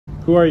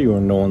Who are you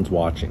when no one's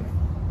watching?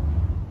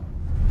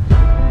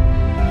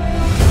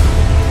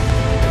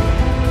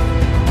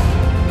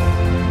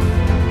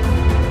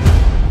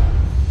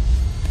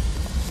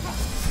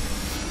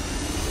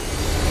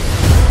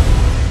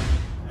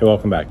 Hey,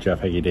 welcome back. Jeff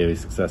Heggie, Daily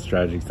Success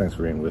Strategies. Thanks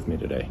for being with me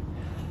today.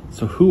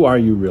 So who are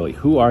you really?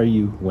 Who are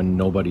you when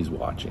nobody's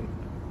watching?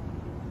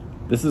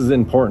 This is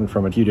important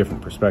from a few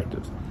different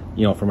perspectives.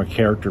 From a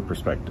character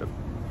perspective.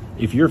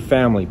 If your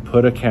family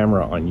put a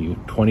camera on you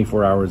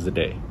 24 hours a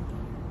day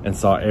and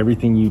saw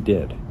everything you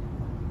did,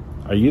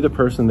 are you the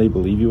person they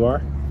believe you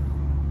are?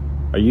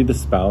 Are you the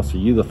spouse? Are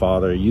you the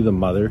father? Are you the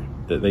mother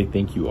that they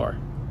think you are?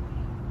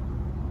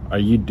 Are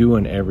you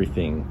doing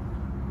everything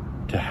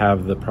to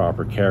have the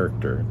proper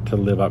character to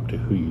live up to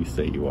who you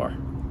say you are?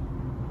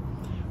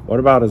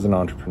 What about as an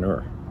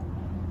entrepreneur?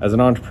 As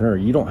an entrepreneur,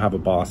 you don't have a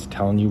boss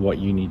telling you what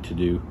you need to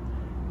do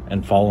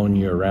and following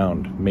you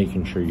around,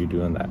 making sure you're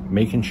doing that,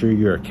 making sure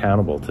you're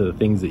accountable to the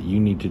things that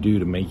you need to do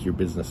to make your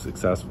business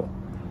successful.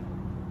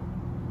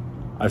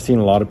 I've seen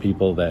a lot of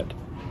people that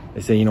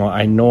they say,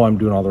 I know I'm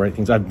doing all the right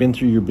things. I've been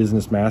through your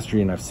business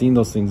mastery and I've seen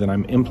those things and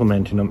I'm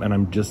implementing them and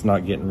I'm just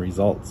not getting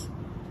results.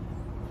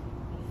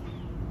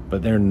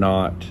 But they're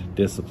not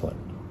disciplined.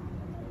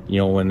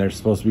 When they're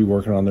supposed to be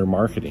working on their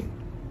marketing,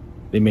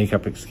 they make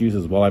up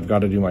excuses. Well, I've got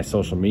to do my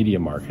social media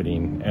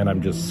marketing and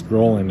I'm just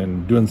scrolling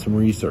and doing some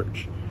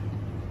research.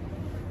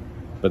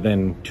 But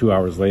then 2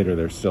 hours later,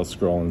 they're still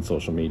scrolling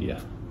social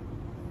media.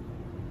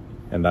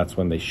 And that's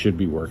when they should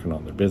be working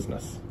on their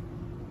business.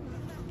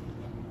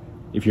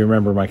 If you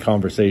remember my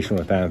conversation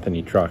with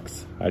Anthony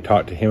Trucks, I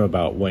talked to him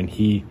about when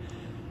he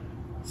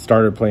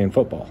started playing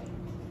football.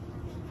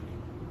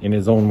 In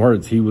his own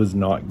words, he was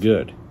not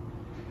good.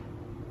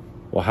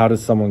 Well, how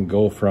does someone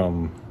go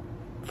from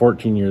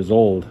 14 years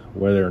old,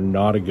 where they're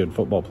not a good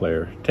football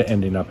player, to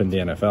ending up in the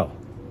NFL?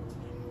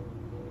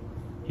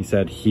 He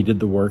said he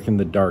did the work in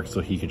the dark so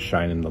he could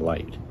shine in the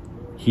light.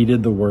 He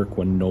did the work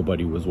when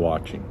nobody was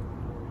watching.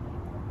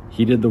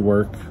 He did the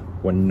work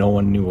when no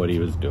one knew what he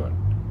was doing.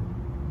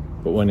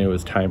 But when it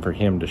was time for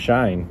him to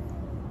shine,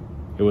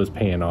 it was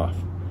paying off.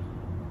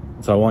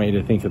 So I want you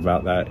to think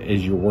about that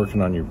as you're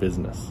working on your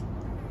business.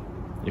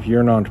 If you're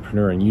an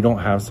entrepreneur and you don't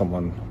have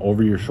someone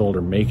over your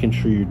shoulder making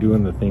sure you're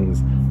doing the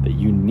things that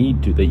you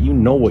need to, that you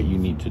know what you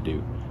need to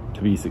do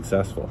to be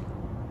successful,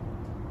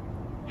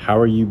 how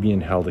are you being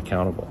held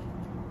accountable?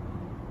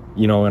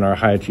 In our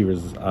High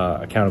Achievers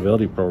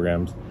accountability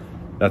programs,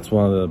 that's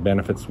one of the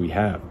benefits we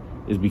have,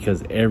 is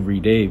because every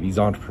day these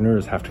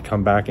entrepreneurs have to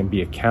come back and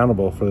be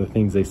accountable for the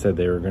things they said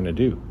they were going to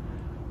do.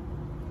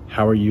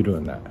 How are you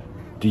doing that?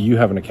 Do you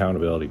have an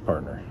accountability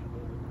partner?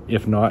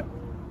 If not,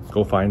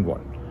 go find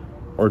one.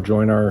 Or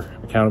join our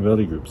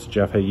accountability groups,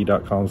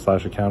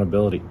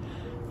 jeffhaggie.com/accountability,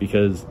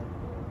 because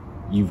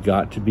you've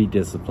got to be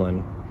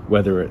disciplined,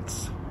 whether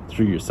it's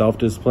through your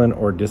self-discipline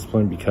or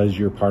discipline because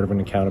you're part of an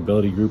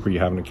accountability group or you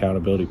have an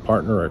accountability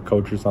partner or a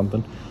coach or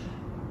something.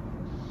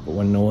 But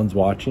when no one's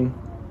watching,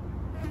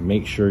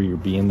 make sure you're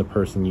being the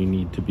person you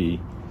need to be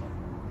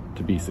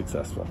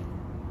successful.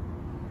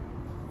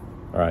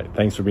 All right,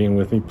 thanks for being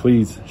with me.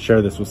 Please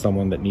share this with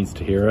someone that needs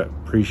to hear it.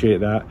 Appreciate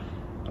that,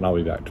 and I'll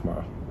be back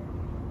tomorrow.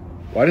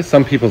 Why do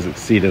some people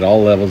succeed at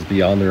all levels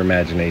beyond their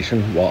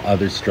imagination while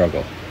others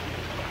struggle?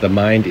 The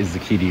mind is the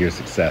key to your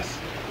success.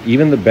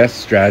 Even the best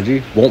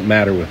strategy won't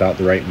matter without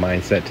the right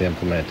mindset to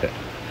implement it.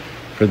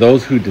 For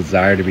those who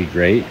desire to be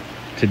great,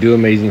 to do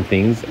amazing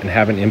things, and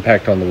have an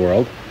impact on the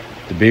world,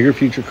 the Bigger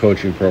Future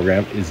Coaching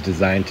Program is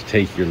designed to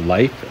take your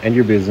life and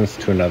your business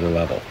to another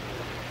level.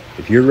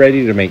 If you're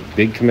ready to make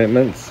big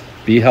commitments,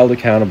 be held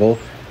accountable,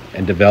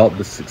 and develop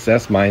the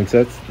success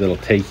mindsets that'll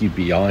take you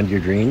beyond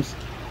your dreams,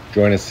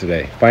 join us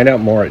today. Find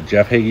out more at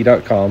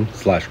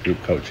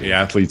jeffhaggie.com/group coaching. Hey,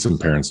 athletes and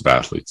parents of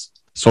athletes.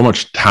 So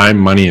much time,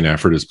 money, and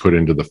effort is put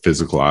into the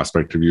physical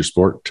aspect of your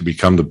sport to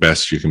become the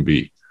best you can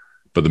be.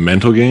 But the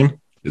mental game,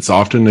 it's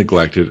often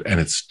neglected,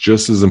 and it's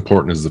just as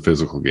important as the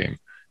physical game.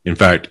 In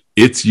fact,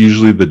 it's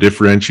usually the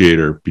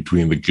differentiator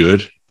between the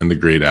good and the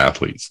great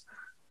athletes.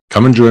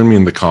 Come and join me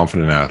in the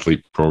Confident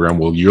Athlete program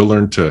where you'll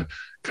learn to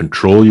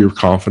control your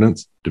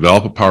confidence,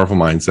 develop a powerful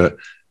mindset,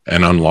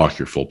 and unlock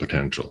your full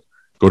potential.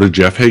 Go to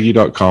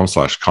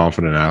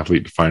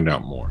jeffhaggie.com/confidentathlete to find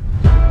out more.